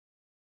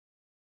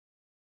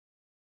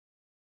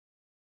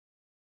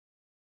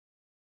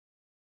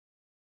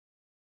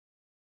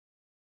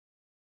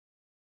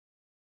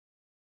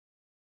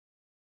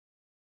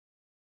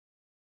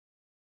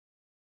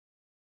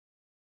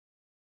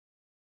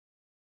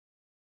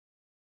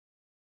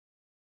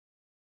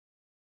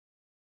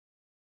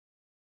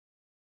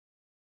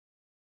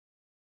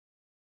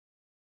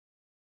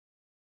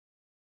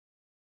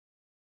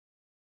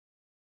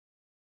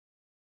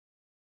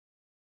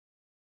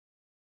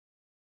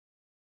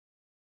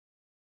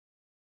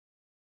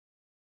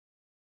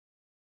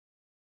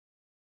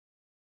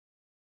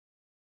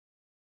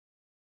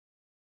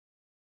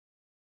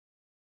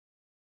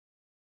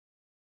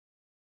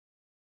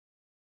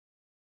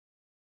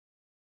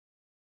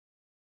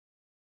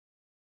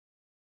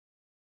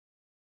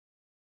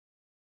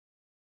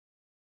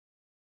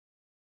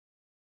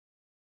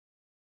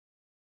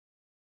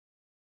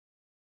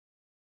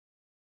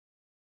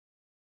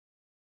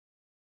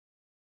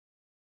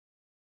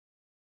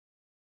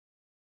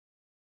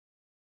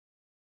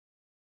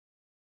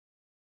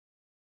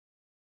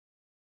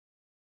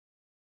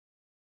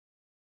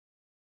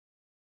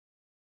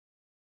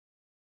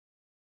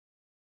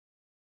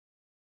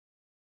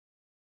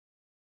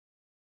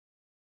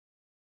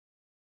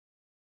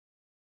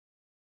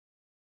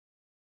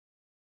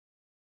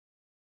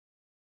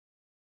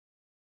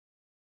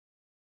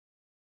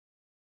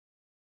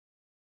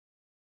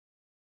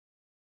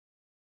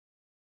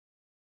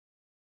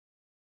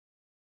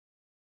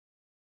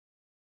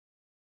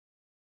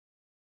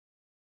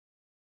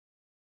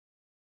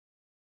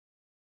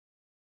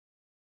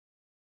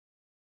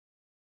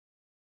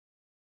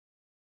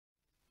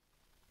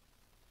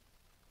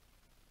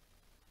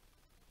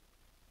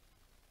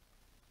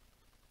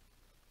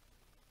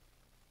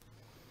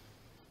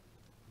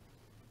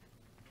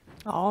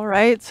All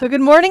right. So, good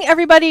morning,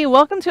 everybody.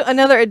 Welcome to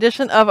another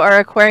edition of our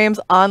Aquariums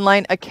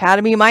Online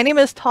Academy. My name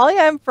is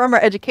Talia. I'm from our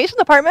education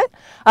department,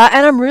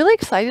 and I'm really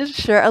excited to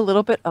share a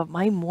little bit of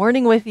my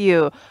morning with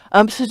you.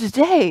 So,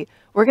 today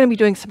we're going to be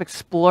doing some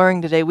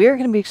exploring. Today, we are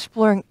going to be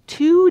exploring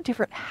two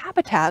different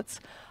habitats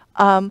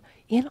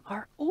in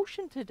our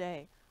ocean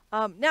today.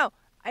 Now,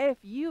 if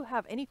you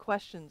have any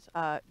questions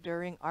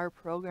during our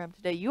program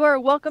today, you are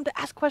welcome to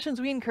ask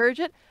questions. We encourage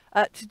it.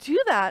 To do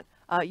that,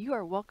 you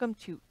are welcome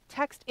to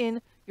text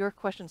in your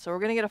questions. So we're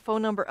going to get a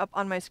phone number up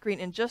on my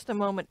screen in just a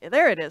moment.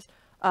 There it is.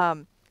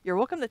 You're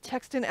welcome to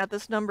text in at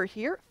this number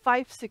here,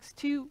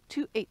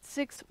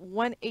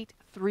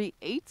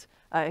 562-286-1838.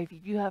 If you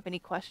do have any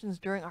questions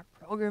during our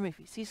program, if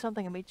you see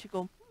something that makes you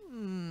go,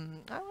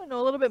 I want to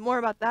know a little bit more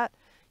about that,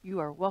 you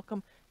are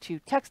welcome to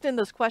text in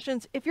those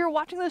questions. If you're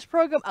watching this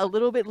program a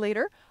little bit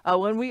later,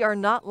 when we are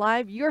not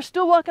live, you're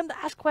still welcome to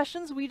ask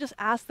questions. We just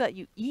ask that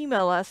you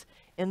email us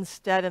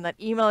instead, and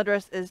that email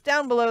address is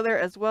down below there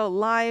as well,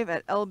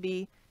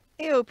 live@lbaop.org.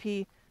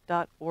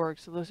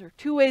 So those are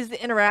two ways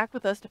to interact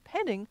with us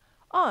depending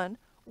on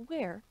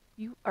where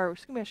you are,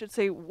 excuse me, I should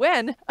say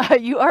when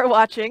you are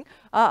watching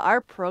our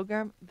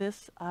program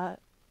this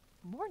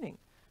morning.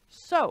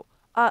 So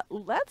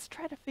let's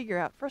try to figure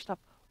out, first off,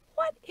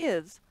 what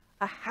is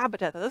a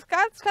habitat?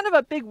 That's kind of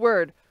a big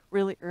word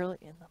really early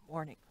in the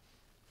morning.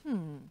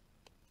 Ooh,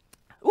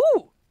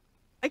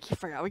 I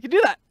forgot we could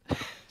do that.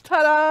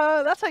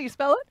 Ta-da! That's how you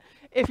spell it.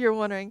 If you're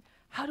wondering,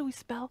 how do we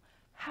spell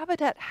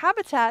habitat?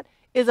 Habitat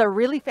is a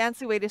really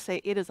fancy way to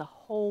say it is a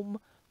home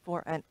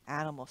for an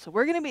animal. So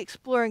we're going to be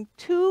exploring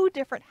two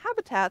different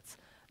habitats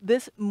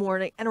this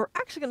morning, and we're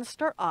actually going to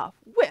start off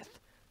with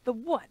the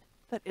one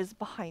that is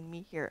behind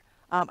me here.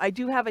 I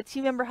do have a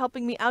team member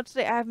helping me out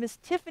today. I have Miss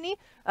Tiffany,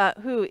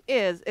 who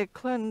is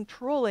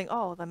controlling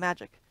all the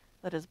magic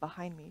that is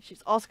behind me.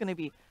 She's also going to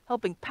be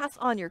helping pass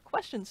on your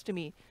questions to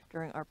me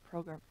during our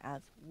program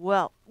as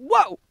well.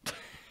 Whoa!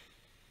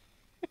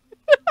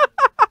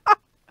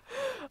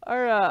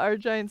 Our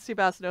giant sea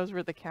bass knows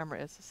where the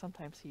camera is, so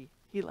sometimes he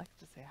likes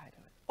to say hi to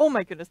it. Oh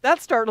my goodness,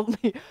 that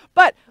startled me.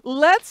 But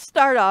let's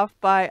start off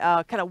by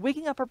kind of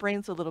waking up our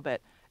brains a little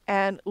bit.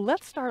 And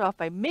let's start off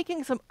by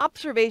making some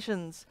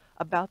observations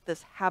about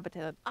this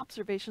habitat.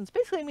 Observations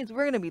basically means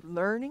we're going to be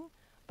learning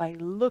by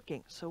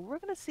looking. So we're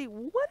going to see,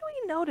 what do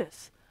we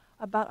notice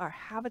about our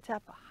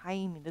habitat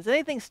behind me? Does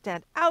anything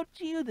stand out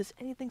to you? Does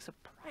anything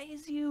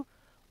surprise you?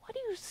 What do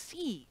you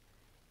see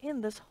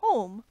in this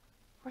home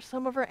for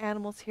some of our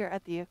animals here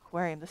at the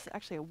aquarium? This is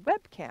actually a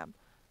webcam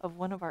of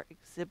one of our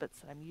exhibits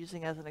that I'm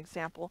using as an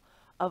example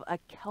of a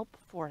kelp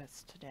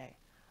forest today.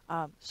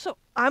 So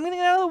I'm going to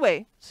get out of the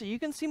way so you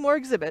can see more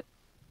exhibit.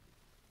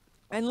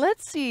 And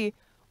let's see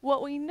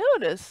what we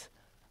notice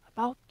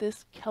about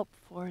this kelp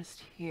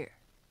forest here.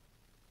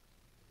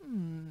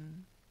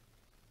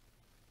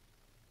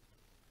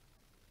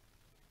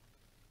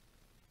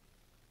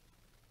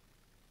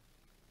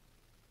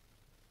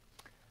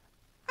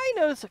 I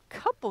notice a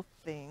couple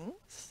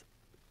things.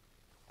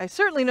 I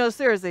certainly notice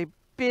there is a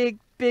big,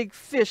 big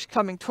fish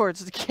coming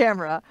towards the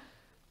camera.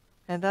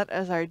 And that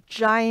is our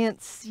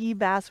giant sea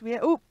bass.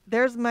 Oh,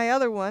 there's my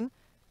other one.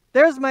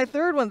 There's my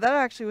third one. That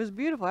actually was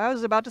beautiful. I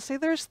was about to say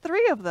there's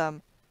three of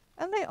them.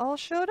 And they all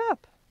showed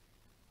up.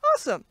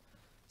 Awesome.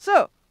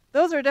 So,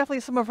 those are definitely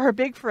some of our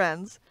big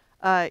friends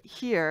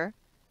here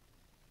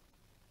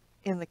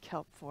in the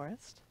kelp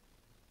forest.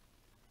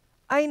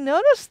 I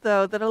noticed,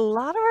 though, that a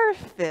lot of our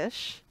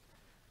fish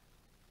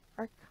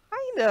are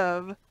kind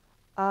of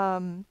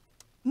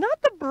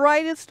not the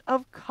brightest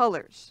of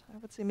colors. I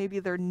would say maybe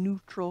they're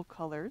neutral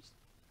colors.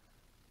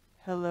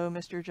 Hello,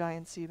 Mr.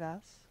 Giant Sea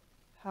Bass.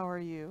 How are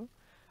you?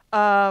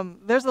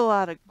 There's a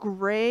lot of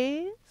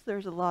grays.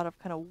 There's a lot of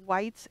kind of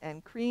whites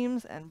and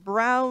creams and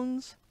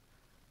browns.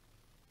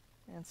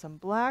 And some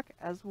black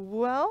as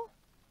well.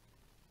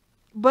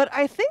 But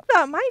I think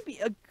that might be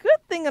a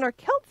good thing in our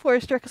kelp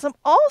forest here, because I'm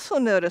also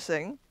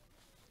noticing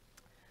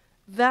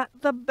that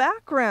the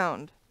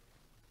background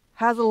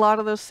has a lot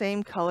of those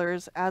same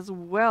colors as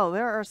well.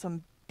 There are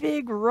some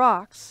big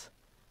rocks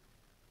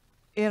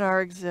in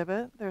our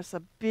exhibit. There's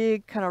a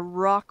big kind of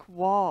rock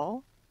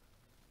wall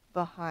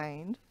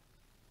behind.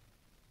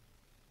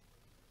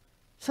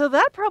 So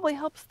that probably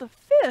helps the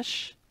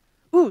fish.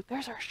 Ooh,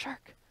 there's our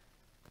shark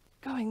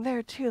going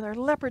there too, our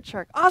leopard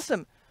shark.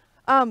 Awesome.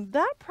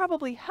 That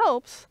probably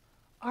helps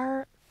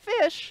our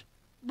fish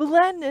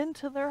blend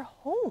into their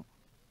home.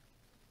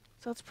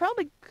 So it's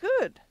probably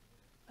good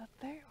that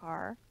they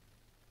are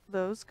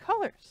those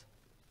colors.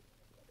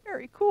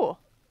 Very cool.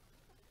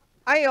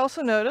 I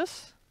also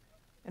notice,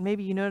 and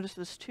maybe you notice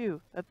this too,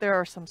 that there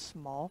are some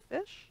small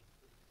fish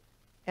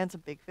and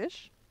some big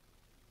fish.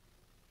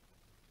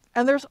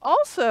 And there's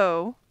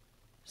also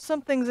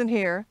some things in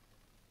here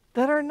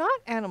that are not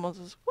animals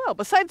as well,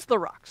 besides the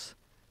rocks.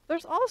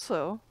 There's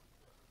also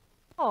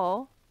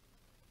all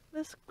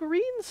this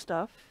green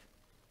stuff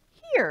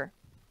here.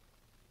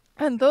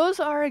 And those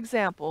are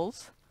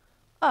examples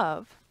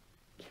of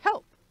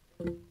kelp.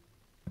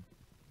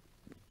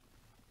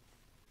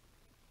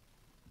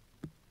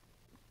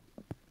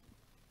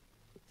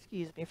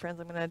 Excuse me, friends.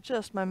 I'm going to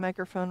adjust my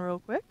microphone real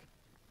quick.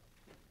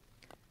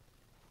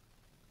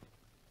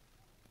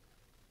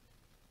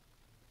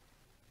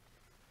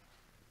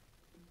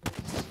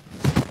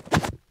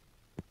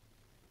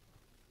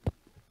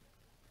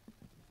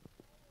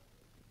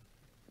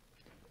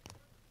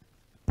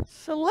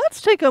 So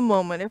let's take a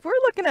moment. If we're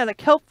looking at a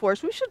kelp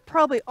forest, we should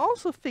probably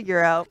also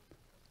figure out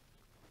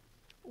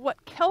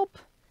what kelp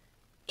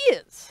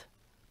is.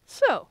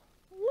 So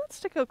let's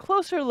take a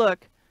closer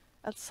look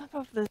at some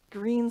of the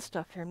green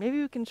stuff here.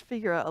 Maybe we can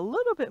figure out a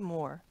little bit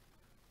more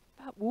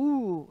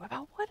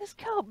about what is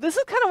kelp. This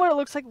is kind of what it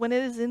looks like when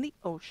it is in the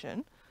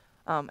ocean.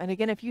 And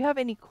again, if you have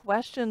any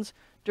questions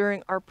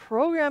during our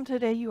program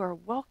today, you are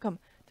welcome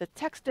to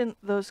text in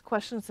those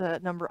questions to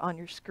that number on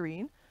your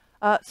screen.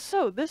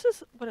 So this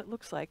is what it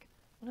looks like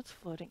when it's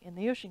floating in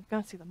the ocean. You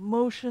can see the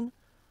motion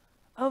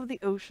of the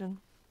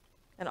ocean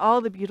and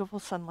all the beautiful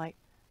sunlight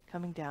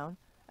coming down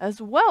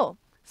as well.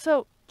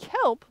 So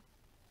kelp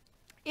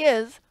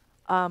is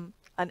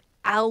an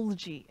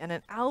algae, and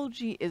an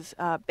algae is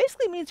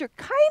basically means you're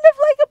kind of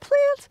like a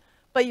plant,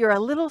 but you're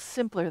a little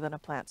simpler than a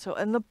plant. So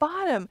in the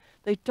bottom,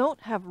 they don't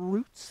have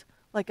roots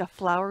like a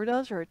flower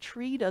does or a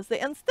tree does.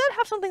 They instead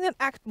have something that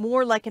acts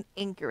more like an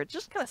anchor. It's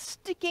just kind of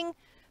sticking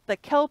the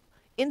kelp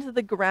into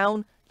the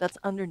ground that's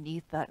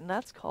underneath that, and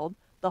that's called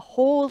the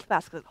hold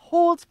fast, because it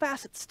holds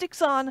fast, it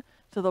sticks on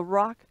to the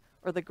rock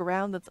or the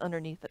ground that's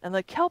underneath it. And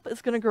the kelp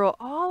is going to grow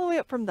all the way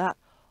up from that,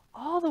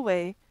 all the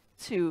way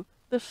to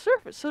the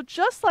surface. So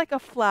just like a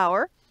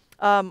flower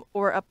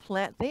or a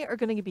plant, they are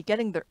going to be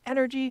getting their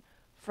energy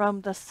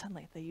from the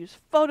sunlight. They use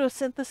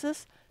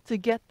photosynthesis to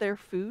get their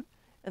food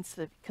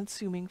instead of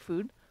consuming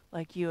food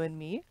like you and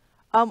me.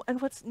 And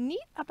what's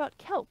neat about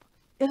kelp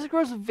is it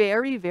grows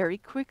very, very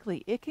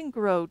quickly. It can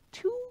grow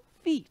 2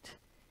 feet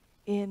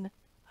in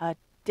a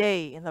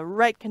day in the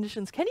right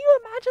conditions. Can you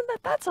imagine that?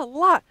 That's a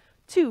lot,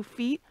 2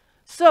 feet.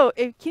 So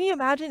can you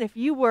imagine if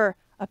you were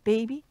a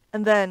baby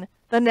and then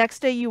the next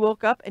day you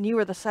woke up and you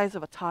were the size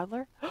of a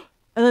toddler?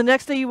 And the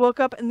next day you woke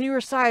up and you were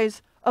the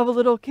size of a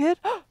little kid?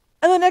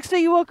 And the next day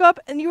you woke up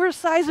and you were the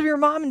size of your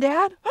mom and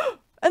dad?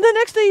 And the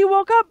next day you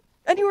woke up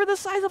and you were the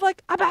size of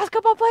like a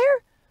basketball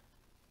player?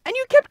 And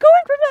you kept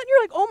going from that, and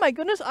you're like, oh my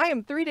goodness, I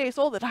am 3 days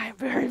old and I am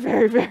very,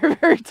 very, very,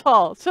 very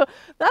tall. So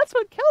that's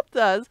what kelp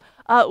does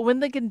when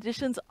the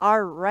conditions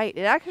are right.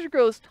 It actually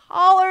grows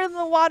taller than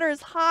the water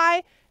is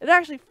high. It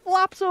actually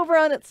flops over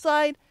on its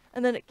side,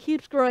 and then it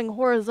keeps growing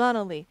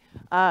horizontally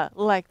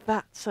like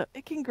that. So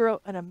it can grow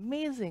an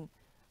amazing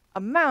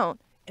amount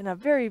in a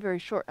very, very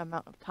short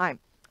amount of time.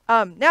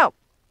 Now,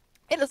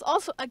 it is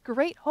also a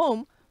great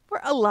home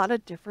for a lot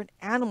of different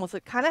animals.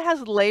 It kind of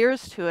has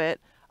layers to it,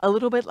 a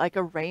little bit like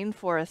a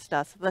rainforest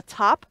does. The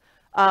top,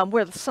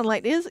 where the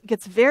sunlight is,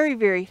 gets very,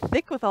 very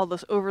thick with all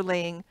those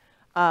overlaying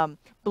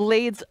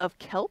blades of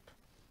kelp,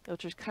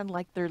 which is kind of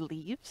like their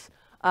leaves.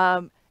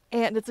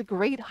 And it's a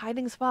great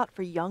hiding spot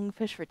for young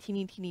fish, for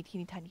teeny, teeny,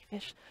 teeny, tiny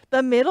fish.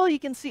 The middle, you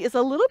can see, is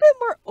a little bit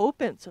more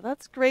open, so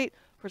that's great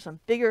for some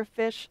bigger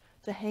fish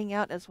to hang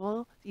out as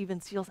well. Even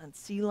seals and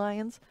sea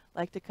lions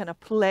like to kind of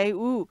play,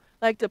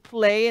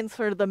 in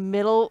sort of the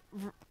middle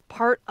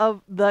part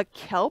of the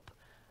kelp.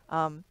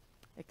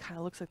 It kind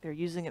of looks like they're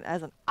using it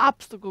as an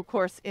obstacle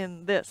course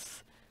in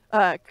this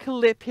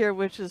clip here,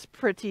 which is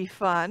pretty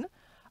fun.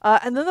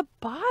 And then the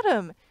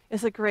bottom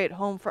is a great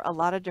home for a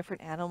lot of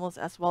different animals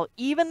as well.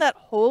 Even that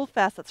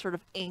holdfast, that sort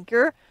of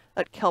anchor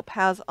that kelp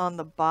has on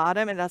the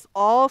bottom, it has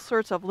all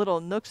sorts of little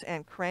nooks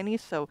and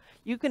crannies. So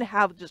you can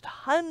have just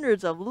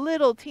hundreds of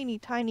little teeny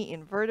tiny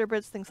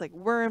invertebrates, things like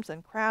worms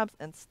and crabs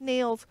and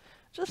snails,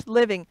 just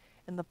living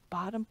in the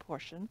bottom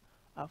portion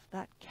of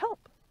that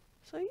kelp.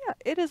 So yeah,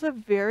 it is a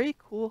very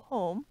cool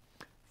home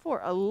for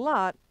a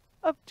lot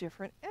of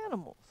different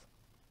animals.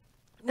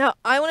 Now,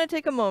 I want to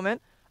take a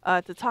moment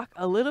to talk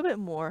a little bit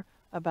more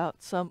about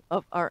some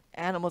of our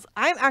animals.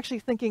 I'm actually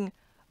thinking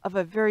of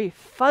a very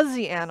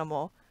fuzzy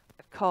animal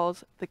that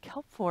calls the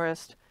kelp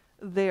forest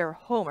their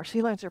home. Our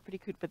sea lions are pretty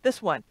cute, but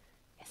this one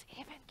is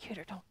even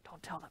cuter.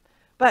 Don't tell them.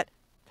 But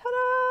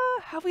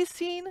ta-da! Have we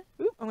seen?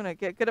 Ooh, I'm gonna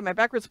get good at my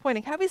backwards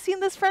pointing. Have we seen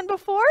this friend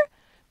before?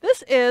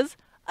 This is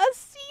a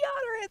sea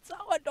otter. It's so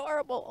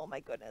adorable. Oh my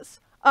goodness.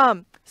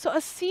 So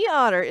a sea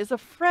otter is a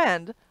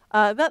friend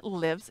that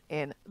lives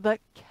in the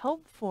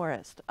kelp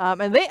forest.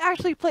 And they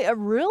actually play a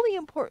really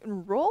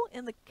important role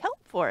in the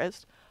kelp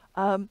forest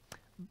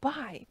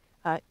by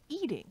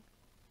eating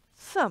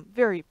some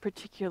very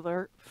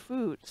particular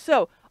food.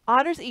 So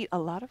otters eat a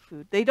lot of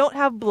food. They don't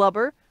have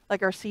blubber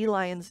like our sea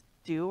lions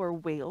do, or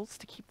whales,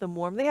 to keep them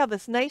warm. They have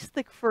this nice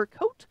thick fur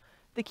coat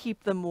to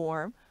keep them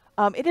warm.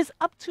 It is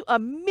up to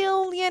 1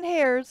 million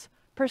hairs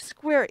per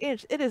square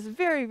inch. It is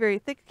very, very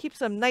thick. Keeps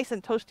them nice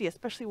and toasty,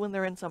 especially when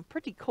they're in some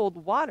pretty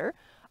cold water.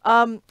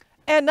 And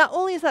not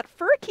only is that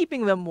fur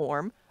keeping them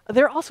warm,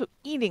 they're also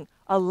eating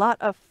a lot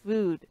of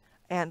food,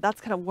 and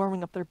that's kind of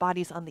warming up their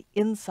bodies on the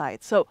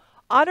inside. So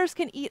otters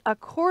can eat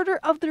 1/4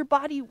 of their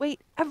body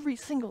weight every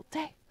single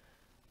day.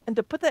 And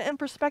to put that in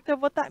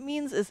perspective, what that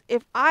means is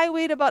if I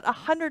weighed about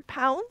 100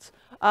 pounds,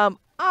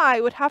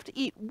 I would have to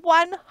eat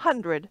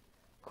 100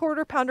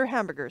 quarter-pounder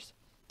hamburgers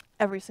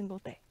every single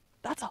day.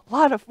 That's a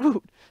lot of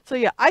food. So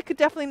yeah, I could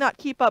definitely not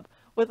keep up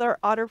with our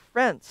otter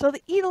friends. So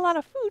they eat a lot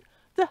of food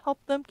to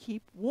help them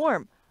keep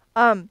warm.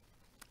 And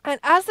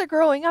as they're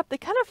growing up, they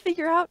kind of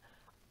figure out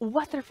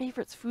what their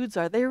favorite foods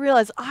are. They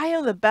realize, I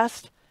am the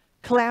best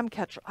clam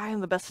catcher. I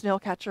am the best snail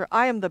catcher.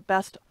 I am the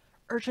best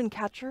urchin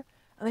catcher.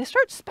 And they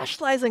start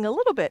specializing a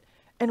little bit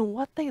in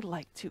what they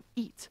like to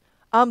eat.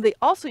 They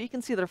also, you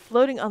can see they're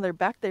floating on their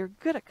back. They're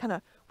good at kind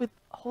of with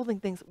holding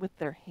things with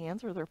their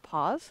hands or their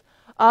paws.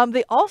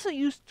 They also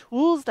use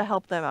tools to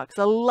help them out,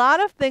 because a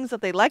lot of things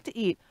that they like to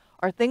eat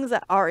are things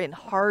that are in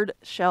hard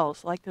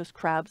shells, like those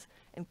crabs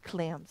and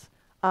clams.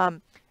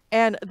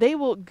 And they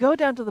will go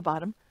down to the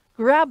bottom,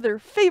 grab their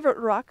favorite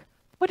rock,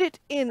 put it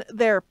in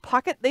their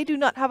pocket. They do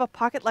not have a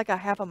pocket like I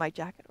have on my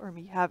jacket or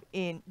me have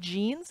in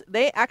jeans.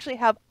 They actually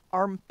have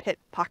armpit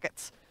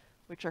pockets,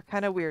 which are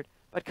kind of weird,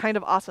 but kind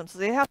of awesome. So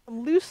they have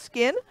some loose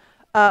skin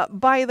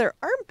by their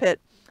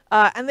armpit,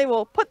 and they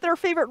will put their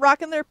favorite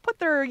rock in there, put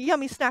their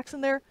yummy snacks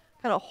in there,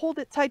 kind of hold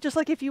it tight, just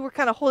like if you were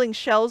kind of holding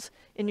shells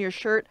in your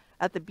shirt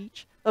at the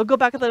beach. They'll go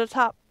back to the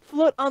top,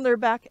 float on their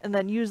back, and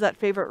then use that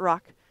favorite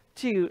rock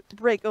to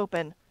break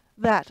open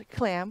that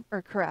clam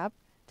or crab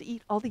to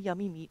eat all the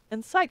yummy meat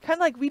inside. Kind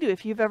of like we do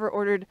if you've ever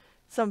ordered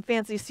some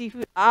fancy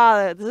seafood.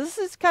 This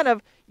is kind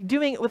of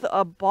doing it with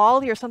a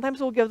ball here.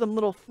 Sometimes we'll give them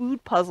little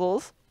food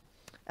puzzles,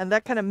 and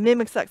that kind of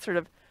mimics that sort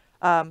of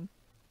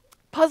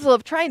puzzle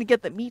of trying to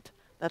get the meat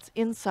that's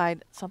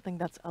inside something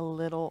that's a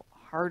little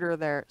harder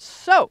there.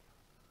 So,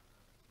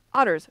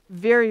 otters,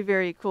 very,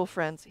 very cool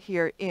friends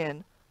here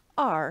in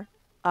our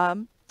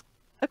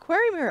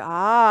aquarium here.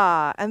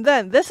 And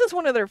then this is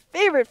one of their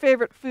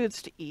favorite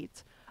foods to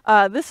eat.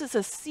 This is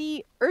a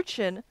sea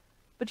urchin,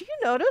 but do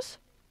you notice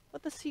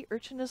what the sea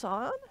urchin is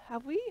on?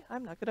 Have we?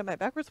 I'm not good at my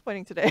backwards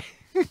pointing today.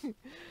 We've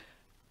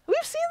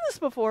seen this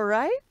before,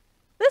 right?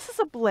 This is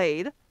a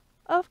blade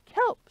of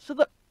kelp. So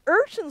the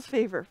urchin's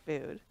favorite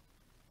food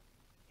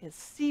is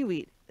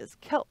seaweed, is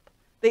kelp.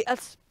 They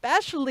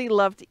especially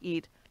love to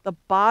eat the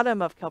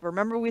bottom of kelp.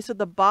 Remember we said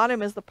the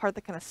bottom is the part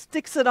that kind of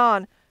sticks it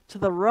on to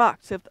the rock.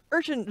 So if the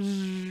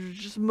urchin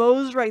just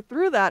mows right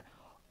through that,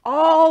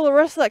 all the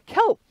rest of that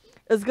kelp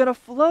is going to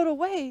float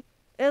away,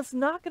 and it's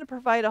not going to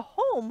provide a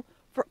home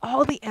for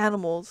all the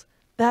animals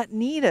that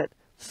need it.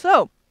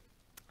 So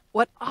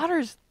what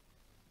otters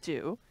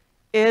do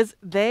is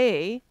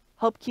they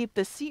help keep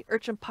the sea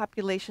urchin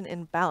population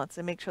in balance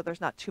and make sure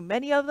there's not too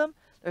many of them,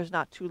 there's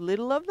not too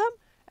little of them,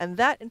 and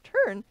that in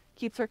turn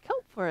keeps our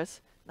kelp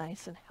forests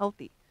nice and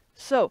healthy.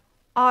 So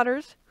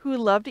otters who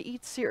love to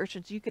eat sea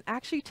urchins, you can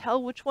actually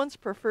tell which ones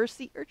prefer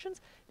sea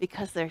urchins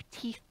because their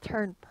teeth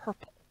turn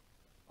purple.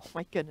 Oh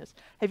my goodness.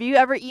 Have you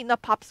ever eaten a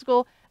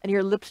popsicle and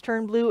your lips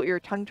turn blue or your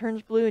tongue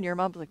turns blue and your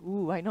mom's like,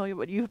 ooh, I know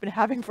what you've been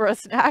having for a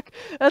snack?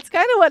 That's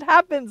kind of what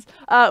happens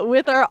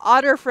with our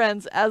otter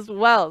friends as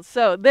well.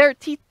 So their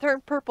teeth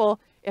turn purple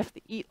if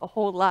they eat a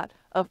whole lot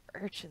of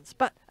urchins.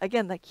 But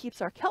again, that keeps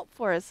our kelp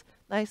forests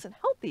nice and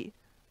healthy.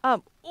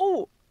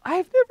 Oh,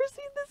 I've never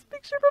seen this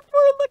picture before.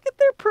 Look at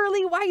their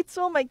pearly whites.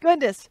 Oh my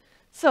goodness.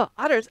 So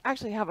otters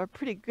actually have a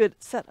pretty good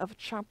set of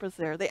chompers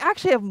there. They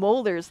actually have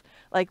molars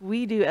like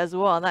we do as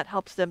well, and that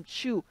helps them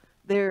chew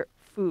their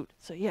food.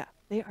 So yeah,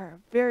 they are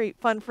a very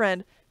fun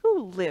friend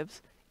who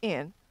lives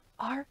in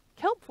our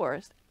kelp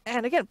forest.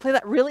 And again, play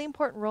that really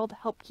important role to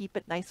help keep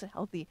it nice and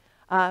healthy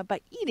by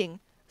eating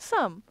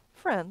some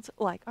friends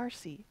like our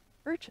sea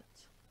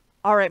urchins.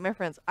 All right, my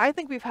friends, I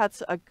think we've had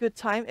a good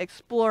time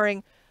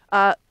exploring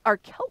our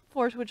kelp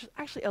forest, which is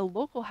actually a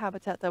local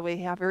habitat that we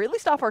have here, at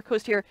least off our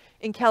coast here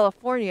in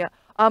California.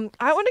 I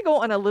want to go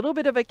on a little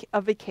bit of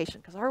a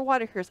vacation because our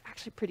water here is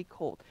actually pretty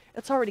cold.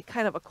 It's already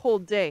kind of a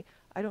cold day.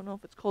 I don't know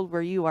if it's cold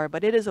where you are,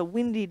 but it is a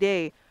windy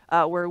day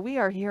where we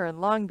are here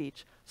in Long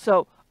Beach.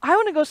 So I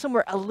want to go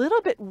somewhere a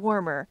little bit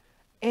warmer,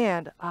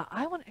 and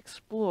I want to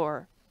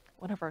explore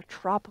one of our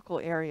tropical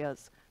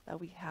areas that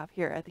we have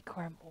here at the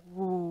aquarium.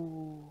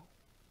 Ooh.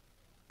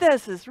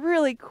 This is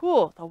really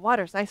cool. The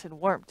water's nice and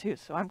warm too,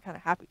 so I'm kind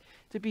of happy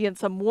to be in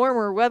some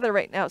warmer weather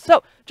right now.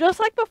 So just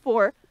like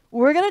before,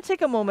 we're going to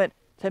take a moment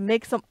to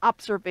make some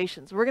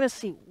observations. We're going to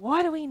see,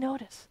 what do we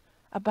notice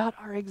about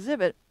our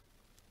exhibit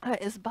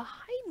is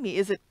behind me?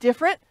 Is it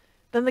different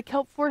than the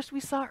kelp forest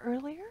we saw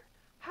earlier?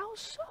 How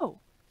so?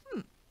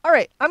 All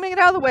right, I'm going to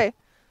get out of the way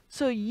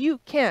so you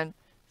can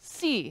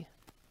see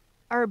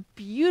our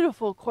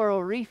beautiful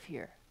coral reef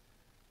here.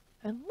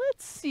 And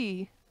let's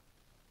see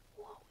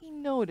what we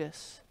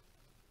notice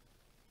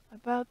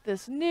about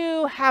this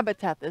new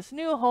habitat, this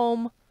new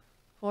home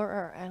for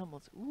our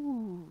animals.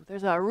 Ooh,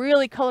 there's a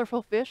really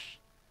colorful fish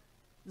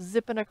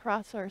zipping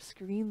across our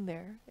screen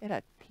there. It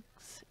had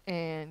pinks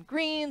and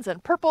greens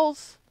and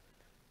purples.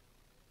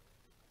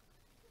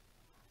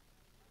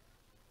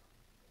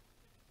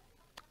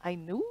 I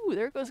know,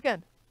 there it goes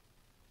again.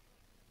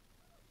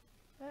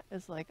 That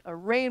is like a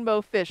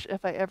rainbow fish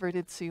if I ever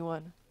did see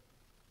one.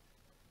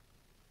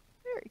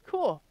 Very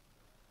cool.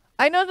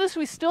 I notice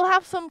we still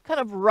have some kind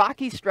of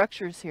rocky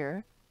structures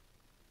here.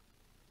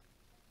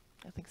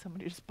 I think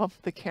somebody just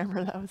bumped the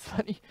camera. That was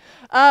funny.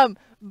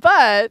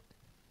 But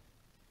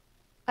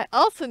I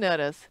also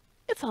notice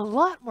it's a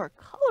lot more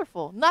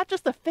colorful, not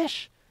just the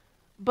fish,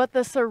 but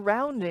the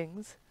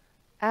surroundings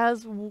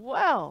as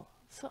well.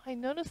 So I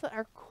noticed that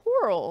our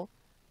coral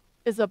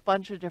is a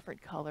bunch of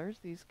different colors.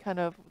 These kind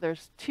of,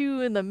 there's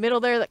two in the middle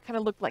there that kind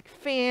of look like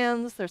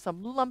fans. There's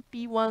some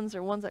lumpy ones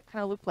or ones that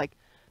kind of look like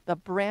the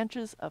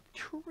branches of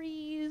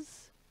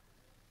trees.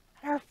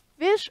 And our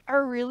fish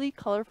are really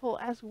colorful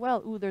as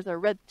well. Ooh, there's a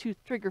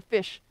red-toothed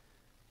triggerfish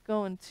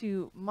going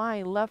to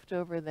my left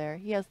over there.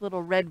 He has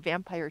little red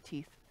vampire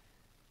teeth.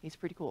 He's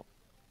pretty cool.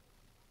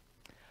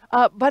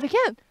 But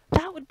again,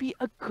 that would be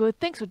a good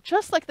thing. So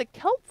just like the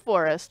kelp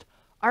forest,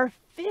 our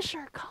fish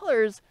are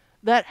colors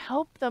that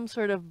help them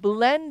sort of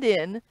blend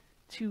in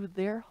to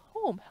their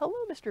home. Hello,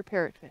 Mr.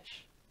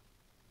 Parrotfish.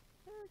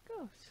 There it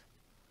goes.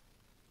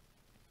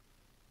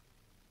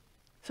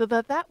 So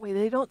that way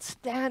they don't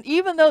stand,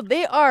 even though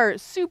they are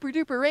super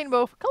duper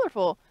rainbow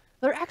colorful,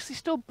 they're actually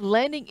still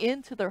blending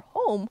into their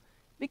home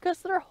because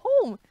their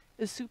home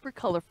is super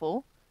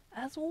colorful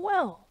as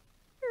well.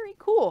 Very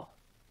cool.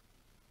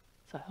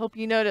 So I hope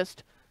you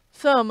noticed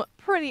some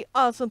pretty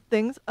awesome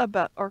things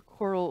about our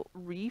coral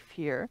reef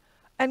here.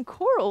 And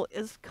coral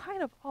is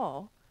kind of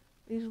all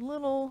these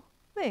little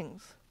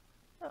things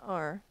that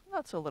are,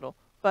 not so little,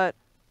 but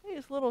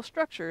these little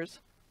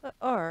structures that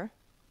are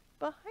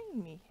behind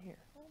me here.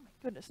 Oh my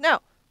goodness. Now,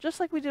 just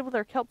like we did with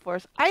our kelp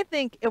forest, I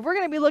think if we're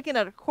going to be looking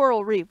at a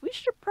coral reef, we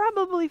should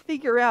probably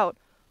figure out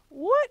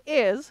what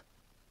is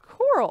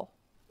coral.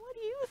 What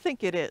do you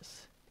think it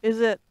is? Is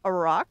it a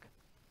rock?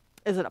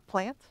 Is it a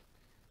plant?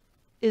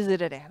 Is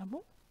it an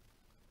animal?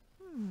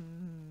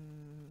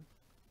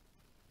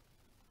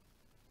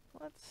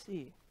 Let's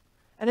see.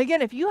 And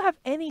again, if you have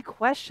any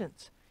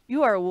questions,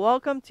 you are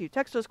welcome to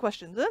text those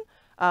questions in.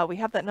 We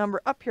have that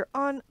number up here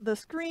on the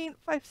screen,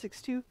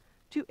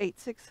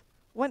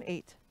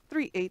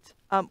 562-286-1838.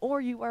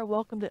 Or you are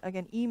welcome to,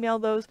 again, email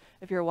those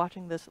if you're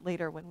watching this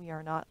later when we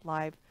are not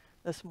live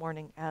this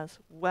morning as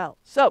well.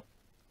 So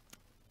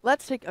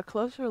let's take a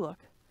closer look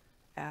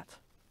at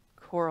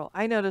coral.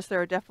 I noticed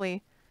there are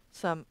definitely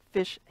some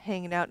fish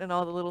hanging out in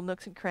all the little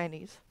nooks and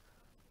crannies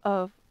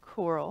of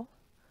coral.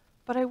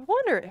 But I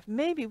wonder if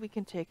maybe we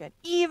can take an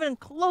even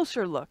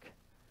closer look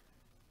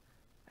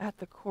at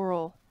the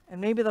coral,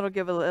 and maybe that'll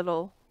give a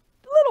little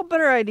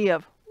better idea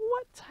of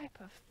what type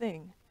of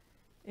thing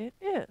it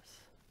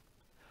is.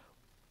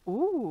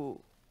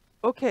 Ooh.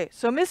 Okay,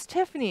 so Miss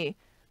Tiffany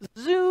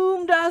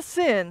zoomed us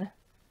in,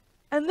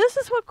 and this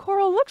is what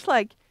coral looks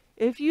like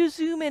if you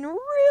zoom in really,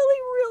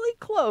 really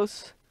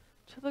close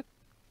to the...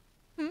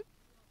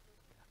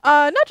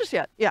 Not just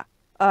yet. Yeah.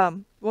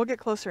 We'll get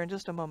closer in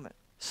just a moment.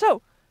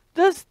 So,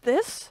 does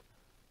this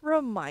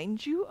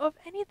remind you of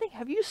anything?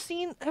 Have you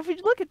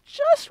look at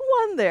just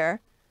one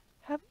there,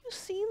 have you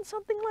seen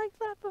something like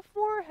that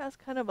before? It has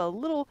kind of a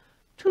little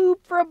tube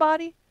for a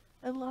body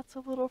and lots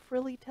of little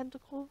frilly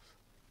tentacles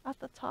at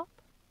the top.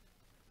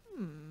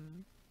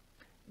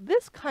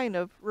 This kind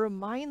of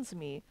reminds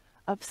me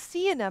of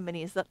sea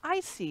anemones that I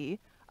see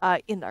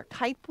in our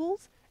tide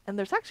pools, and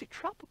there's actually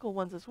tropical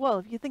ones as well.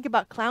 If you think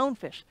about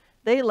clownfish,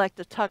 they like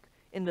to tuck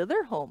into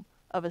their home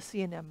of a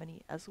sea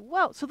anemone as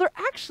well. So they're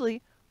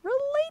actually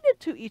related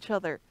to each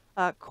other,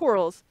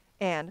 corals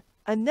and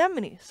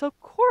anemones. So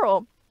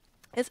coral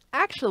is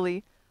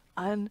actually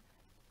an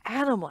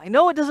animal. I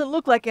know it doesn't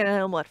look like an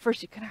animal at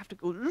first. You kind of have to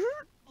go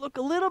look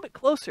a little bit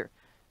closer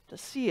to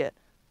see it.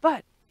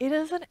 But it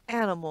is an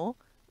animal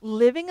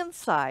living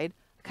inside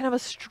kind of a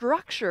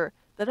structure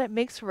that it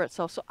makes for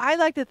itself. So I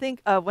like to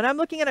think when I'm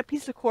looking at a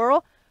piece of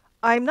coral,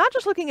 I'm not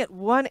just looking at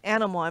one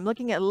animal. I'm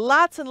looking at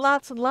lots and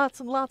lots and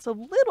lots and lots of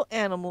little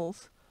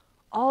animals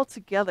all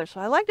together. So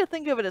I like to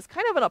think of it as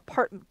kind of an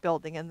apartment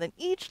building, and then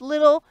each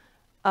little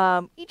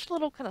kind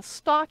of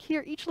stalk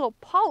here, each little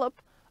polyp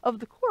of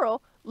the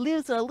coral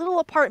lives in a little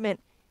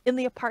apartment in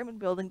the apartment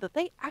building that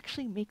they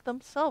actually make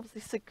themselves. They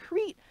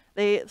secrete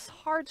this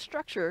hard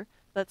structure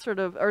that sort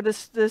of, or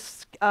this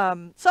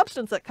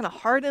substance that kind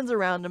of hardens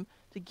around them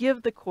to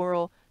give the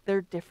coral their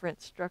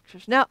different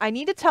structures. Now, I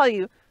need to tell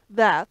you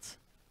that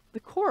the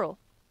coral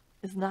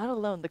is not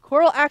alone. The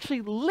coral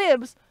actually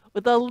lives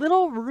with a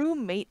little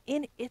roommate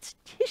in its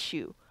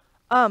tissue.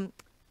 And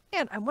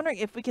I'm wondering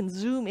if we can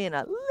zoom in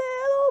a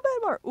little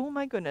bit more. Oh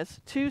my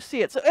goodness, to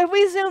see it. So if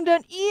we zoomed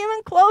in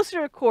even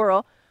closer to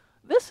coral,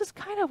 this is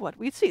kind of what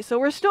we'd see. So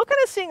we're still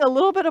kind of seeing a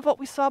little bit of what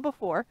we saw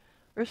before.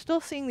 We're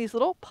still seeing these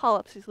little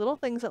polyps, these little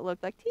things that look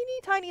like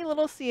teeny tiny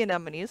little sea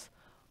anemones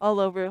all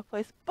over the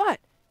place.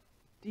 But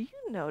do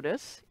you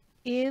notice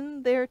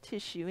in their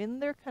tissue,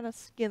 in their kind of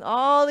skin,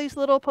 all these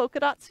little polka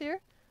dots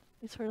here?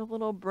 These sort of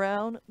little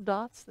brown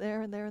dots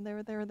there and there and there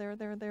and there and there and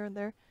there and there and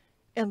there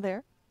and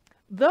there.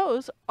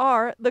 Those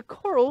are the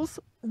coral's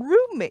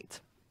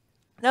roommate.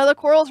 Now the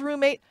coral's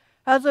roommate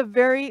has a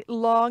very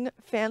long,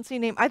 fancy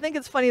name. I think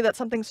it's funny that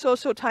something so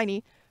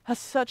tiny has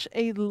such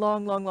a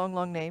long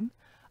name.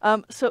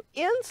 So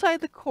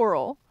inside the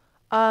coral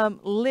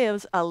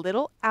lives a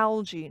little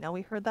algae. Now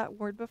we heard that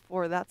word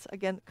before. That's,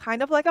 again,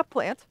 kind of like a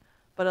plant,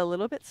 but a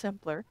little bit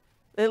simpler.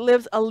 It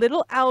lives a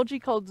little algae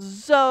called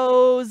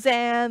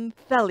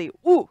zooxanthellae.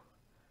 Ooh,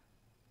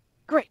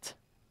 great.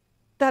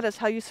 That is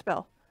how you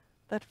spell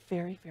that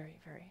very, very,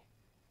 very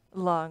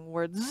long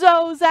word.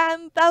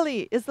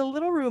 Zooxanthellae is the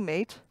little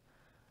roommate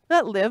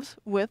that lives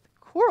with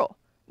coral.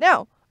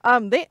 Now,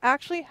 they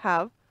actually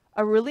have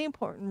a really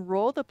important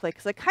role to play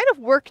because they kind of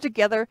work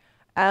together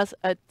as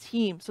a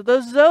team. So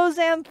those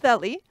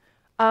zooxanthellae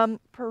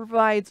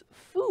provides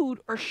food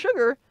or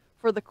sugar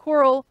for the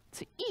coral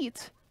to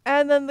eat,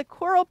 and then the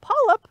coral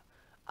polyp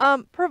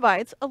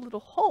provides a little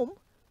home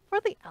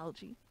for the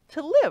algae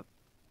to live.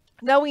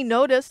 Now we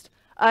noticed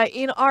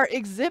in our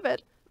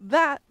exhibit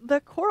that the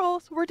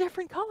corals were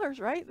different colors,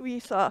 right? We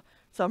saw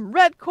some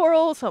red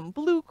coral, some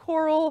blue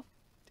coral,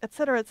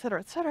 etc.,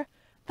 etc., etc.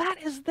 That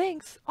is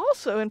thanks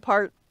also in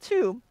part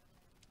to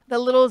the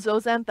little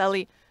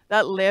zooxanthellae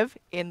that live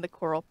in the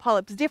coral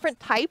polyps. Different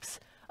types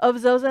of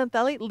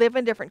zooxanthellae live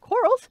in different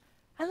corals,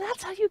 and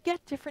that's how you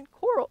get different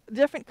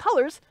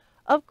colors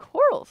of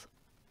corals.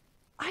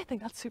 I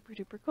think that's super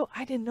duper cool.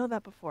 I didn't know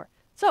that before.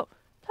 So,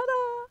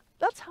 ta-da!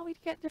 That's how we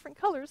get different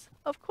colors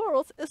of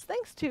corals, is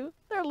thanks to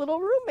their little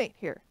roommate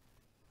here.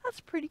 That's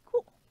pretty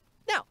cool.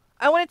 Now,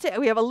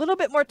 we have a little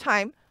bit more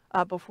time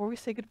before we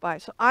say goodbye,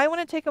 so I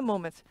want to take a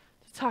moment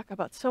to talk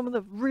about some of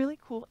the really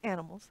cool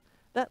animals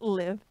that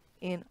live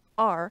in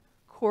our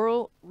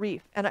coral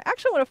reef. And I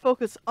actually want to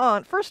focus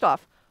on, first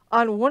off,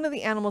 on one of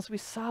the animals we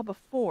saw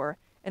before,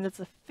 and it's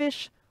a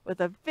fish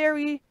with a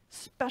very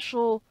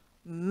special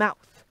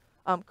mouth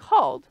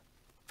called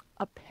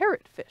a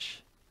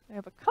parrotfish. I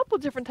have a couple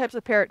different types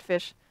of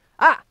parrotfish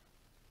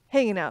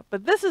hanging out,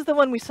 but this is the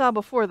one we saw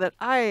before that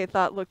I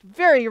thought looked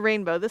very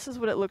rainbow. This is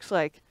what it looks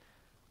like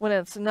when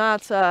it's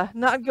not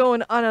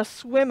going on a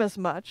swim as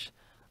much.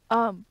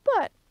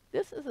 But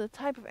this is a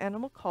type of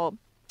animal called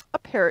a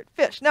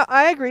parrotfish. Now,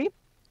 I agree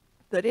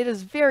that it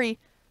is very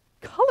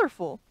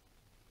colorful,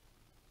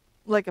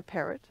 like a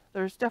parrot.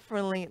 There's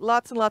definitely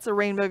lots and lots of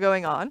rainbow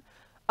going on.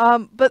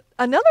 But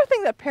another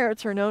thing that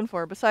parrots are known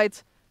for,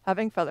 besides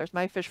having feathers,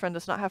 my fish friend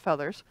does not have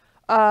feathers,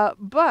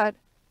 but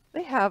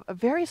they have a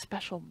very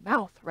special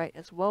mouth, right,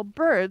 as well.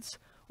 Birds,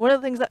 one of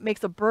the things that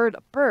makes a bird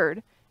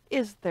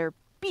is their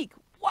beak.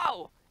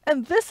 Wow!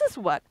 And this is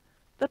what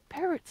the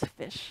parrot's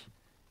fish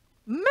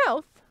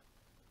mouth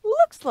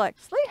looks like.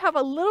 So they have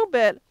a little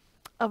bit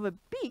of a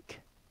beak,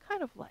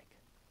 kind of like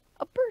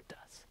a bird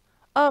does.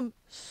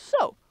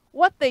 So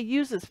what they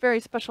use this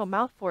very special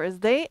mouth for is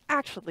they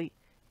actually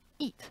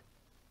eat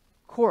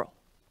coral.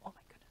 Oh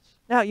my goodness.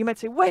 Now you might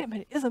say, wait a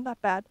minute, isn't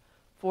that bad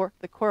for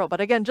the coral?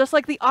 But again, just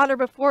like the otter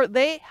before,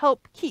 they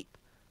help keep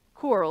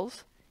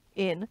corals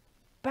in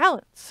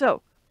balance.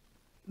 So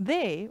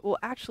they will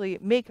actually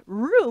make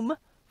room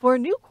for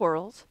new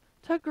corals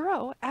to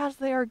grow as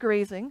they are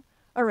grazing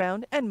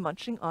around and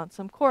munching on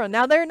some coral.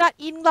 Now they're not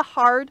eating the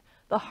hard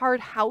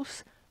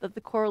house that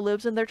the coral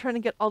lives in. They're trying to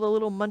get all the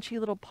little munchy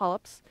little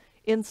polyps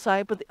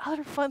inside. But the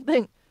other fun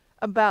thing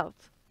about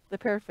the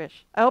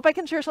parrotfish, I hope I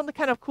can share something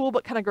kind of cool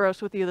but kind of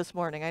gross with you this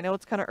morning. I know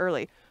it's kind of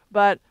early,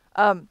 but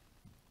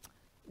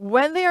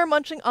when they are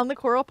munching on the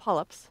coral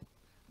polyps,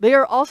 they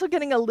are also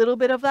getting a little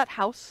bit of that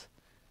house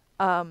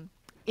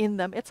in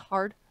them. It's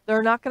hard.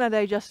 They're not going to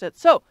digest it.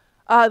 So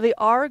they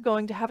are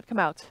going to have it come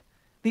out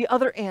the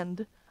other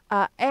end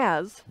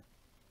as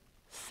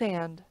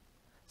sand.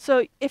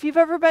 So if you've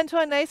ever been to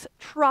a nice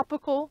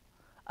tropical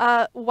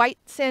white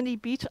sandy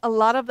beach, a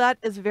lot of that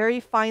is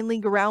very finely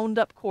ground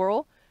up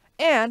coral.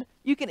 And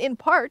you can in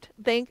part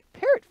thank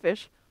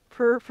parrotfish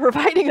for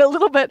providing a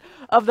little bit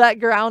of that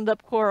ground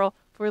up coral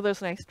for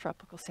those nice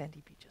tropical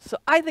sandy beaches. So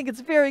I think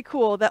it's very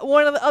cool that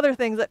one of the other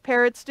things that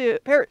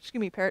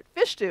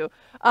parrotfish do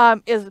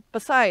is,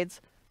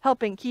 besides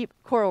helping keep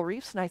coral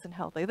reefs nice and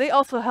healthy, they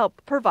also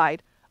help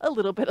provide a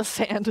little bit of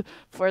sand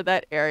for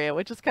that area,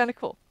 which is kind of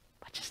cool,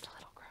 but just a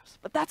little gross,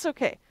 but that's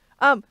okay.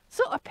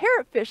 So a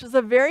parrotfish is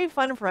a very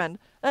fun friend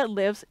that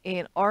lives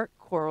in our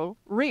coral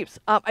reefs.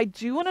 I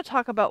do want to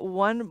talk about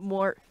one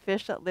more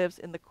fish that lives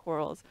in the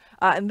corals,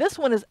 and this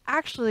one is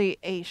actually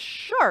a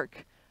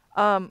shark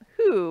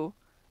who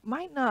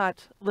might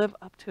not live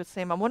up to its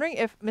name. I'm wondering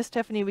if, Miss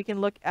Tiffany, we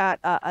can look at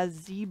a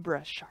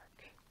zebra shark.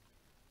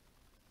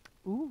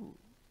 Ooh,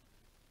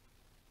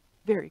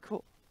 very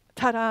cool.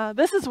 Ta-da!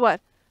 This is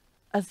what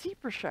a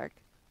zebra shark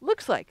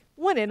looks like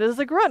when it is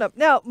a grown-up.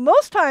 Now,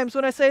 most times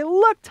when I say,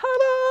 look,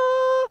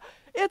 ta-da,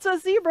 it's a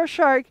zebra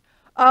shark,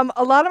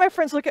 a lot of my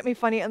friends look at me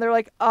funny and they're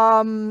like,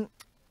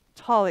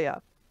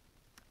 Talia,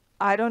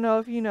 I don't know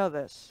if you know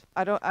this.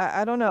 I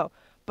don't know.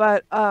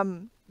 But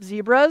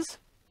zebras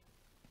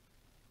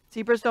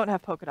don't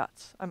have polka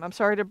dots. I'm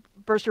sorry to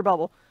burst your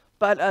bubble,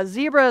 but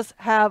zebras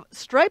have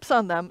stripes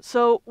on them.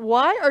 So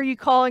why are you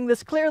calling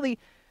this clearly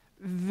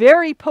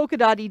very polka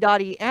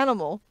dotty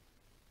animal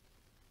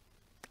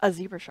a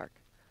zebra shark?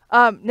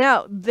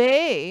 Now,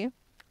 they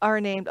are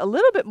named a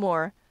little bit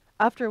more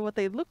after what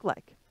they look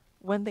like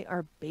when they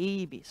are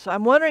babies. So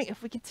I'm wondering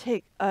if we can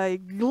take a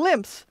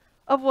glimpse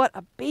of what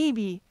a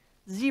baby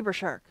zebra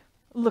shark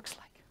looks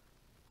like.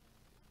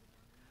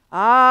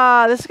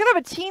 Ah, this is kind of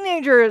a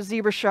teenager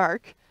zebra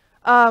shark.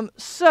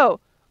 So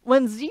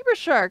when zebra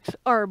sharks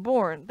are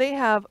born, they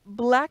have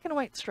black and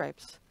white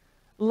stripes,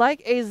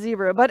 like a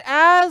zebra. But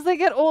as they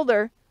get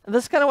older, and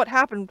this is kind of what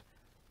happened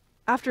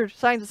after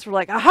scientists were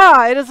like,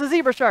 aha, it is a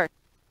zebra shark.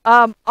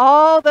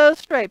 All those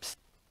stripes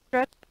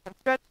stretched and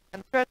stretched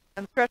and stretched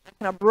and stretched and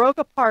kind of broke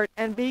apart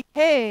and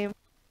became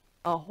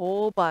a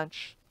whole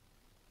bunch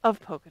of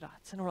polka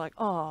dots. And we're like,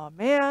 oh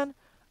man,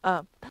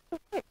 that's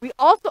okay. We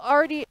also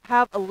already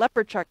have a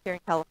leopard shark here in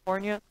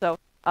California, so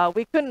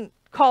we couldn't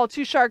call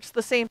two sharks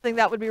the same thing.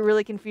 That would be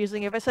really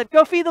confusing. If I said,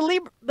 go feed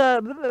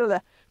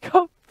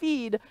go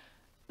feed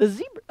the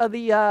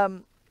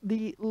zebra,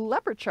 the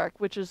leopard shark,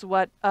 which is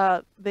what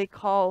they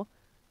call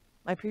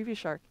my previous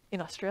shark in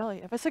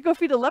Australia. If I said, go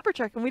feed a leopard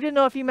shark, and we didn't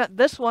know if you meant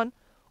this one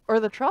or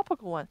the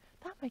tropical one,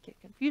 that might get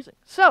confusing.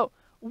 So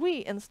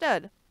we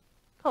instead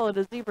call it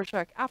a zebra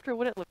shark after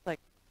what it looked like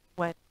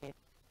when it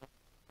was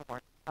born.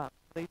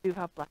 They do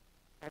have black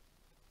stripes,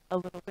 a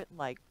little bit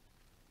like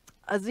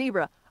a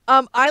zebra.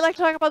 I like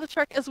to talk about the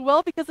shark as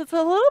well because it's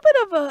a little bit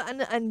of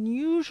an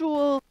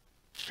unusual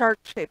shark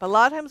shape. A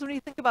lot of times when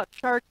you think about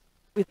sharks,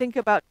 we think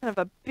about kind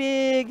of a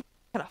big,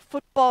 kind of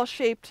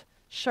football-shaped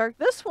shark.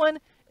 This one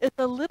is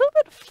a little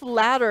bit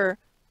flatter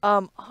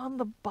on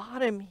the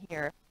bottom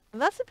here.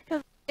 And that's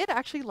because it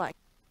actually likes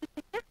to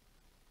take naps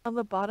on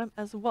the bottom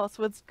as well.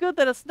 So it's good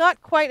that it's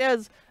not quite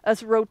as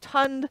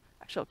rotund.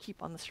 Actually, I'll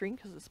keep on the screen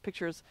because this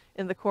picture's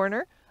in the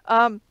corner.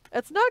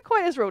 It's not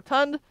quite as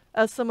rotund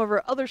as some of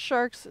our other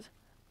sharks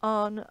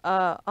on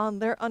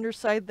their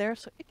underside there,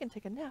 so it can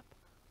take a nap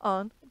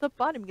on the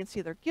bottom. You can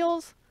see their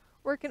gills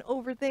working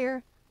over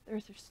there.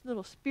 There's their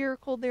little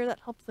spiracle there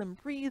that helps them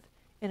breathe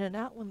in and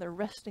out when they're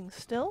resting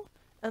still.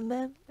 And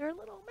then their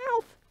little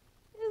mouth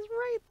is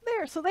right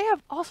there. So they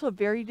have also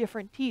very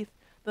different teeth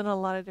than a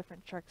lot of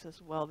different sharks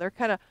as well. They're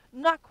kind of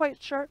not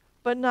quite sharp,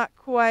 but not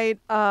quite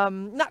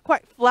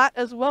flat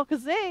as well,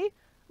 because they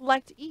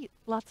like to eat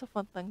lots of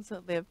fun things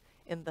that live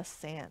in the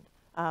sand,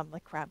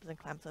 like crabs and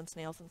clams and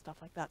snails and stuff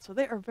like that. So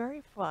they are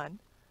very fun,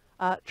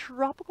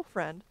 tropical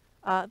friend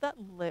that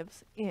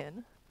lives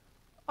in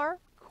our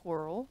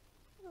coral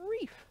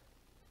reef.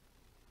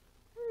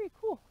 Very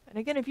cool. And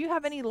again, if you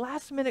have any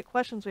last minute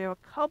questions, we have a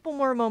couple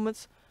more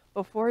moments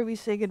before we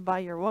say goodbye.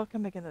 You're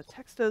welcome again to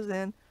text us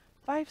in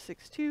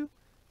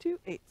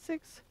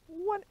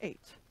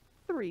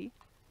 562-286-1838.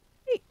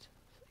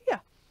 Yeah,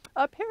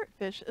 a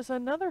parrotfish is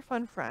another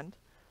fun friend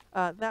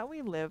that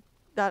we live,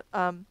 that,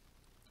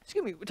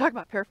 excuse me, we talked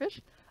about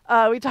parrotfish.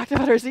 We talked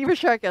about our zebra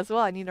shark as well.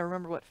 I need to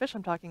remember what fish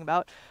I'm talking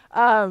about.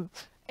 And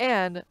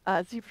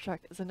zebra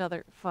shark is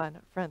another fun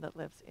friend that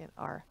lives in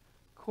our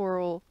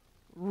coral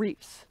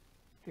reefs.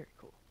 Very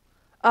cool.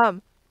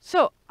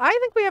 So I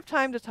think we have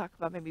time to talk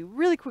about maybe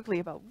really quickly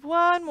about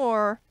one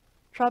more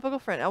tropical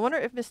friend. I wonder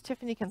if Miss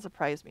Tiffany can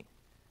surprise me.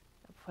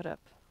 I'll put up,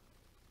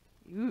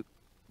 ooh,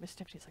 Miss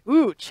Tiffany's like,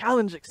 ooh,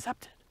 challenge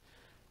accepted.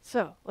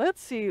 So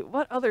let's see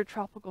what other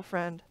tropical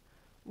friend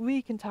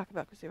we can talk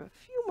about, because we have a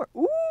few more.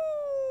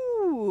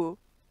 Ooh,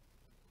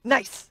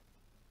 nice.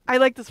 I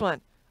like this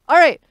one. All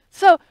right,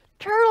 so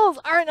turtles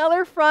are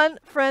another fun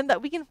friend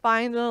that we can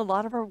find in a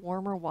lot of our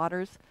warmer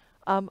waters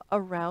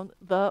around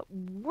the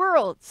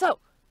world. So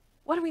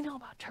what do we know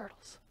about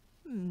turtles?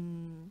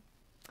 When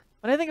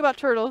I think about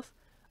turtles,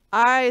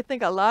 I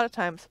think a lot of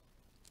times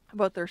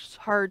about their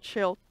hard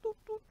shell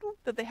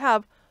that they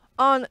have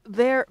on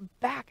their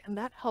back, and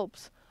that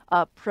helps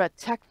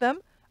protect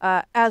them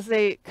as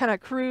they kind of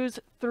cruise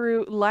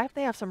through life.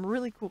 They have some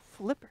really cool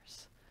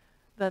flippers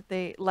that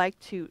they like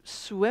to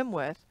swim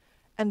with.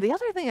 And the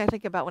other thing I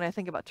think about when I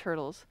think about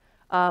turtles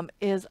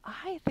is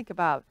I think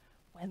about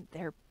when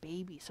they're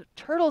babies. So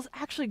turtles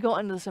actually go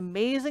on this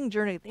amazing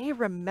journey. They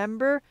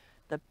remember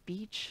the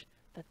beach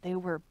that they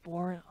were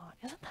born on.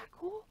 Isn't that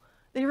cool?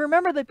 They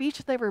remember the beach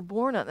that they were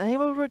born on, and they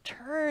will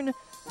return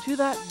to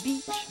that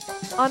beach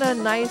on a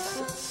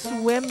nice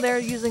swim there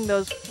using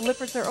those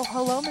flippers there. Oh,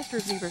 hello, Mr.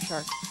 Zebra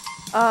Shark.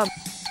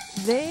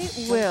 They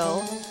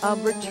will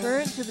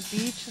return to the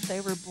beach that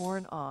they were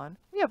born on.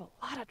 We have a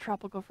lot of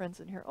tropical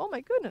friends in here. Oh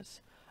my goodness.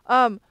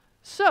 There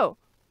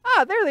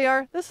they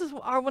are. This is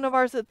one of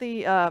ours at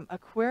the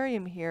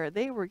aquarium here.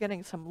 They were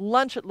getting some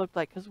lunch, it looked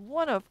like, because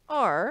one of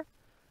our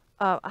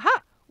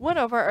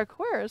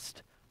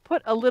aquarists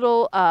put a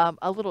little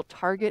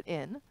target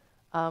in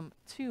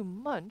to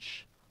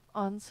munch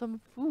on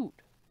some food.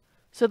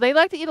 So they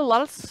like to eat a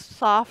lot of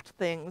soft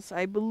things.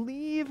 I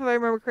believe, if I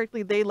remember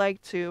correctly, they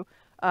like to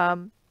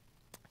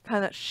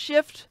kind of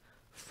shift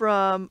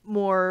from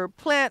more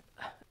plant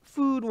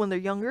food when they're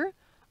younger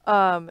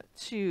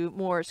to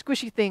more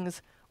squishy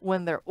things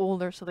when they're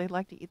older. So they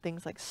like to eat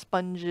things like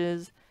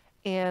sponges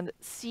and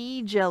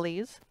sea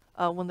jellies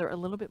when they're a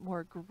little bit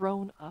more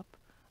grown up.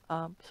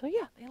 So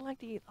yeah, they like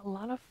to eat a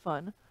lot of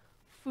fun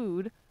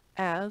food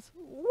as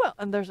well.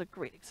 And there's a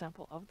great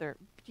example of their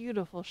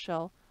beautiful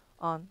shell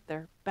on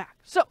their back.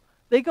 So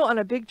they go on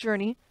a big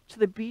journey to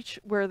the beach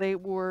where they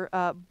were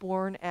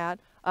born at.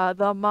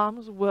 The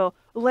moms will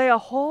lay a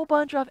whole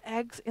bunch of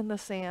eggs in the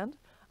sand,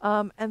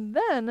 and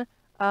then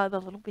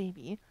the little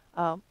baby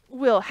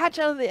will hatch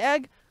out of the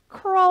egg,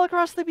 crawl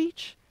across the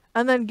beach,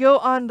 and then go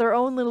on their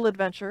own little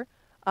adventure.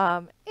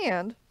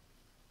 And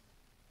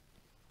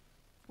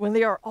when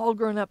they are all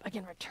grown up,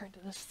 again, return to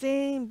the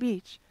same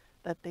beach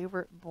that they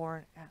were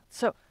born at.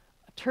 So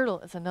a turtle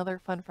is another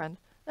fun friend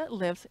that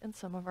lives in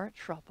some of our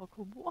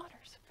tropical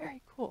waters.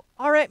 Very cool.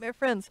 All right, my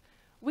friends,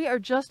 we are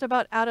just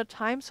about out of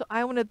time, so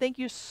I want to thank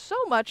you so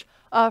much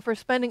for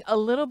spending a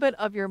little bit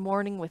of your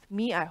morning with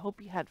me. I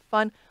hope you had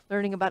fun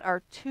learning about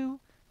our 2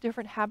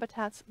 different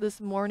habitats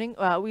this morning.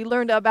 We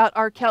learned about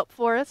our kelp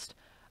forest,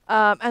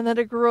 and that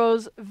it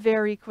grows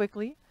very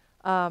quickly.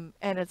 And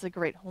it's a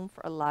great home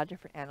for a lot of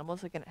different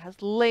animals. Again, it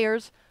has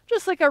layers,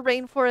 just like a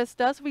rainforest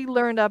does. We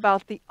learned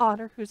about the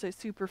otter, who's a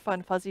super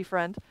fun, fuzzy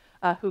friend,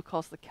 who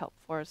calls the kelp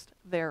forest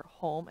their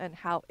home, and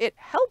how it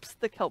helps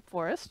the kelp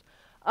forest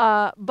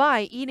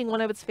by eating one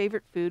of its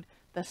favorite food,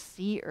 the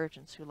sea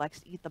urchins, who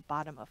likes to eat the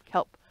bottom of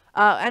kelp.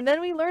 And then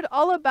we learned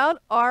all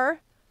about our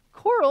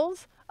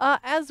corals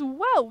as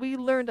well. We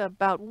learned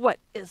about what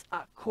is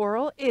a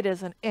coral. It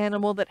is an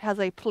animal that has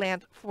a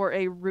plant for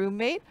a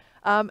roommate.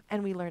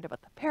 And we learned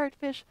about the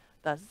parrotfish,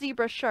 the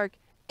zebra shark,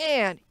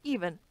 and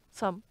even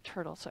some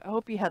turtles. So I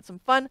hope you had some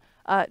fun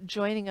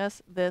joining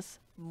us this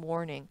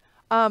morning.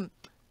 Now,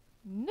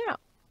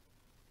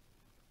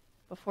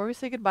 before we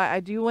say goodbye, I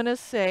do want to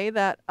say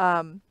that,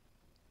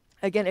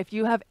 again, if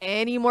you have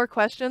any more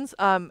questions,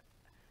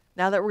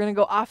 now that we're going to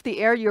go off the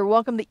air, you're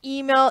welcome to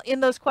email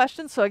in those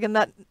questions. So again,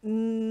 that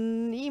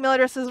email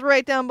address is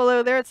right down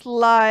below there. It's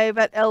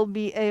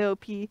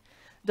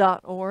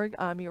live@lbaop.org.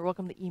 You're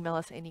welcome to email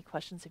us any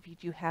questions if you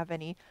do have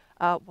any,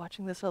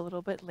 watching this a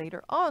little bit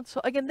later on. So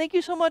again, thank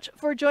you so much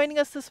for joining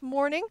us this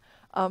morning.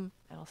 And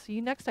I'll see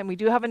you next time. We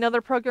do have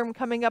another program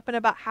coming up in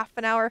about half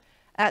an hour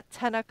at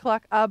 10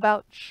 o'clock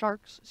about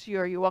sharks. So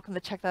you're welcome to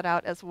check that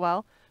out as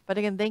well. But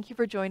again, thank you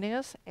for joining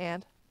us,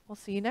 and we'll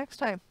see you next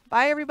time.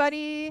 Bye,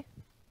 everybody.